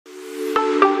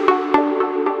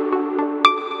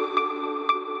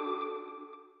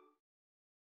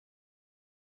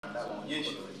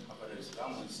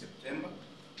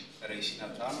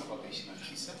25 mpaka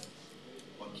 29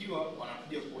 wakiwa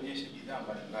wanakuja kuonyesha bidhaa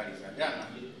mbalimbali za Ghana,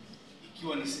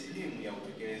 ikiwa ni sehemu ya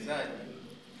utekelezaji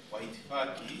wa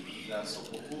itifaki za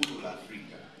soko huru la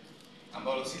Afrika,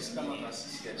 ambalo sisi kama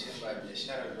taasisi ya Chemba ya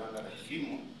Biashara, Viwanda na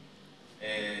Kilimo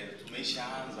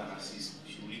tumeishaanza na sisi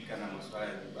kushughulika na masuala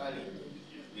ya vibali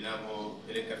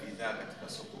vinavyopeleka bidhaa katika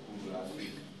soko huru la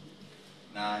Afrika.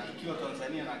 Na ikiwa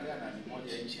Tanzania na Ghana ni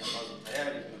moja ya nchi ambazo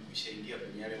tayari zimekwisha ingia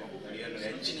kwenye yale makubaliano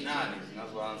ya nchi 8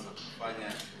 zinazoanza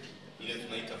kufanya ile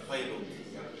tunaita pilot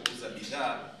ya kuuza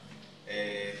bidhaa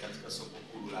katika soko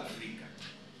huru la Afrika.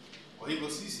 Kwa hivyo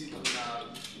sisi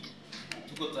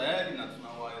tuko tayari na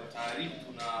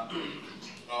tunawataarifu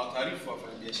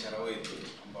wafanyabiashara wetu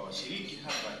ambao washiriki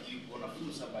hapa ili kuona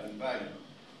fursa mbalimbali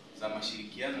za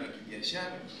mashirikiano ya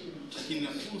kibiashara, lakini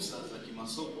na fursa za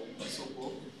kimasoko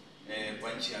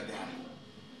kwa nchi ya Ghana.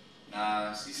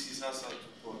 Na sisi sasa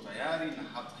tuko tayari, na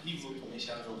hata hivyo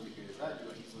tumeshaanza utekelezaji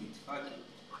wa hizo itifaki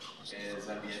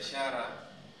za biashara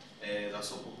za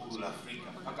soko huru la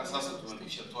Afrika. Mpaka sasa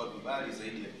tumekwisha toa vibali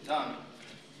zaidi ya 5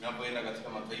 vinavyoenda katika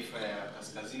mataifa ya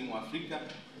kaskazini mwa Afrika,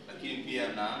 lakini pia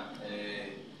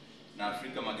na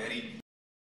Afrika Magharibi.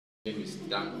 Name is the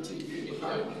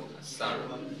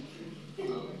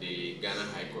Ghana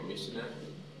High Commissioner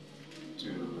to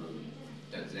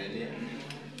Tanzania,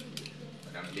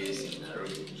 but I'm based in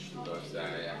Nairobi because I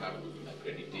have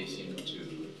accreditation to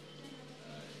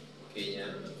Kenya,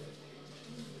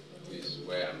 which is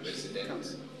where I'm resident,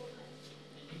 with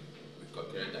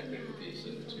concurrent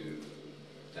accreditation to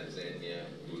Tanzania,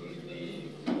 Burundi,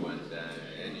 Rwanda,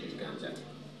 and Uganda.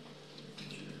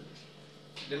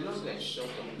 The long and short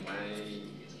of my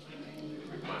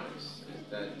remarks is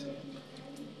that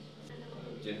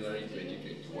January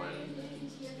 2021,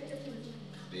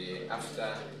 the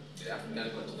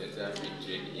African Continental Free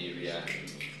Trade Area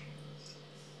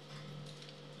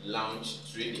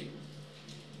launched trading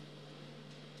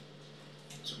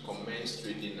to commence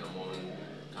trading among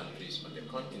countries on the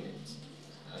continent.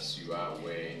 As you are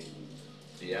aware,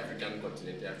 the African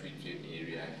Continental Free Trade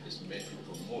Area is meant to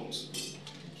promote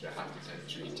intra-African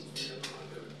trade.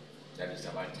 That is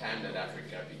about time that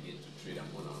Africa begins to trade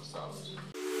among ourselves.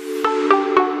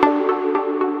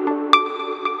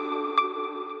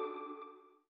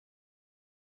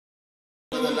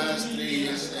 For the last 3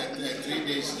 years, 3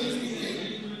 days since we came,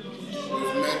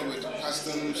 we've met with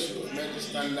customs, we've met with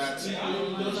standards,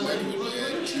 we've met with the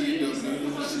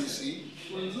TWCC,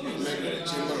 we've met with the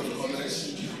Chamber of Commerce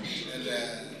and the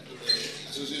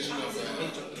Association of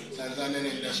Tanzanian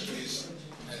Industries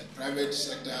and Private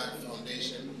Sector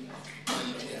Foundation,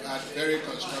 and we've had very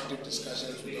constructive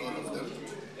discussions with all of them.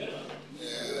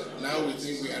 Now we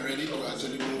think we are ready to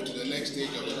actually move to the next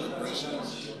stage of the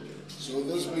preparations. So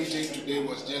this meeting today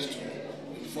was just to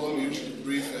inform you, to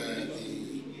brief the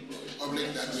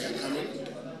public that we are coming,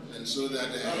 and so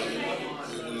that we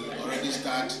will already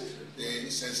start the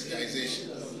sensitization.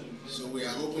 So we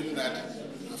are hoping that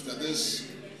after this,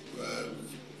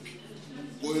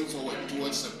 going forward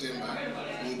towards September,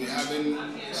 we'll be having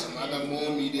some other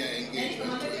more media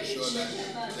engagement to ensure that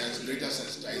there's greater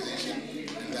sensitization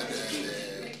and that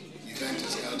the event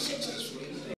is held successfully.